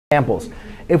examples.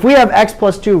 If we have x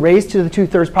plus 2 raised to the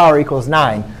 2/3 power equals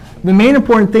 9, the main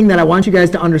important thing that I want you guys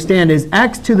to understand is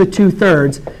x to the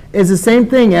 2/3 is the same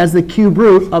thing as the cube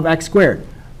root of x squared.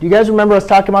 Do you guys remember us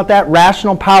talking about that?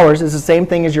 Rational powers is the same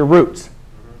thing as your roots.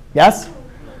 Yes?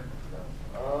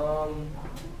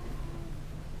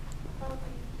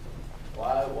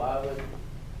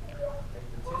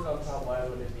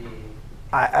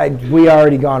 We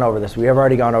already gone over this. We have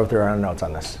already gone over through our notes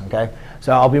on this. Okay?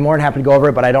 So I'll be more than happy to go over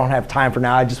it, but I don't have time for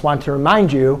now. I just want to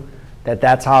remind you that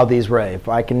that's how these relate.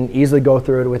 I can easily go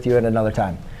through it with you at another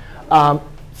time.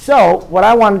 So what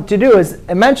I wanted to do is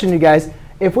mention to you guys,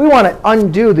 if we want to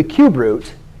undo the cube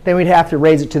root, then we'd have to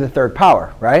raise it to the 3rd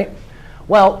power, right?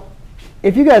 Well,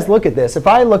 if you guys look at this, if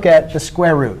I look at the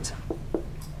square root,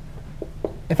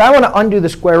 if I want to undo the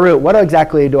square root, what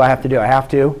exactly do I have to do? I have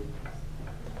to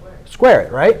square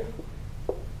it, right?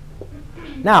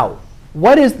 Now,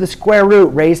 what is the square root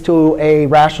raised to a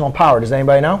rational power? Does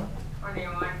anybody know?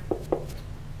 21.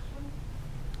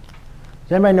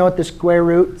 Does anybody know what the square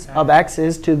root of x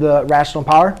is to the rational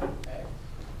power?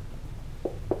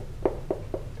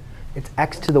 It's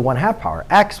x to the 1/2 power.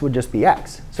 X would just be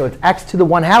x. So it's x to the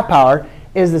 1/2 power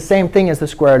is the same thing as the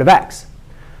square root of x.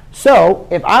 So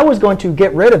if I was going to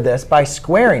get rid of this by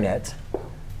squaring it,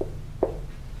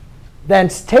 then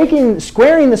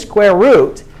squaring the square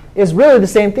root is really the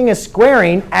same thing as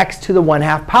squaring x to the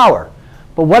 1/2 power.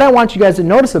 But what I want you guys to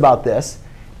notice about this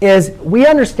is we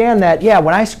understand that, yeah,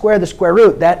 when I square the square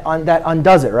root, that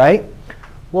undoes it, right?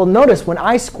 Well, notice when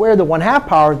I square the 1/2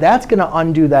 power, that's going to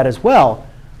undo that as well.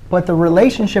 But the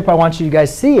relationship I want you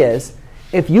guys to see is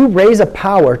if you raise a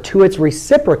power to its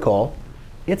reciprocal,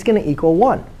 it's going to equal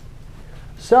 1.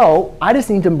 So I just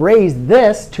need to raise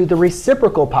this to the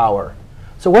reciprocal power.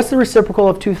 So what's the reciprocal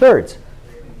of 2/3?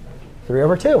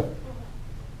 3/2.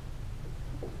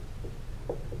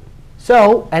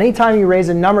 So anytime you raise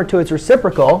a number to its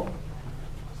reciprocal,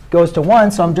 it goes to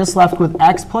 1. So I'm just left with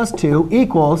x plus 2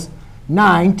 equals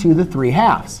 9 to the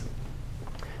 3/2.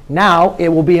 Now, it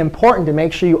will be important to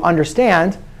make sure you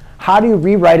understand how do you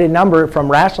rewrite a number from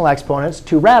rational exponents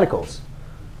to radicals.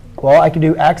 Well, I can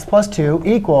do x plus 2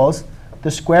 equals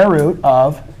the square root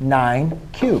of 9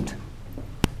 cubed.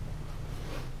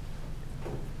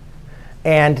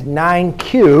 And 9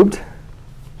 cubed,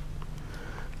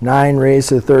 9 raised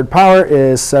to the 3rd power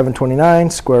is 729,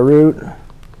 square root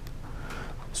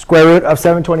of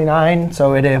 729.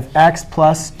 So it is x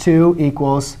plus 2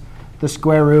 equals the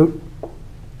square root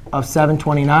of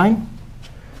 729.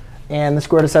 And the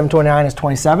square root of 729 is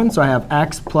 27. So I have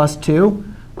x plus 2.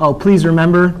 Oh, please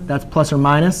remember, that's plus or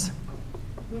minus.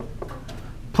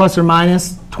 Plus or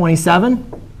minus 27.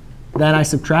 Then I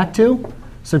subtract 2.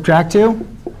 Subtract 2.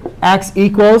 X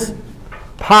equals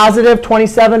positive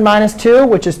 27 minus 2,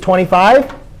 which is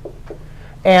 25.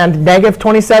 And negative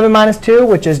 27 minus 2,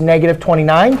 which is negative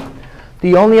 29.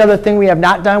 The only other thing we have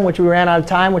not done, which we ran out of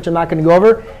time, which I'm not going to go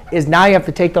over, is now you have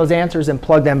to take those answers and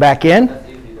plug them back in.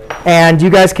 And you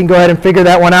guys can go ahead and figure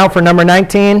that one out for number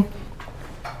 19.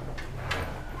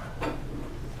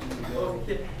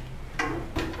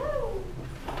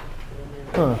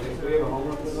 Huh.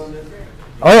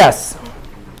 Oh, yes.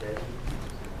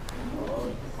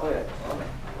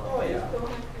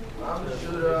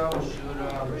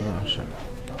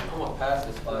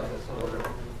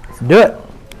 Do it.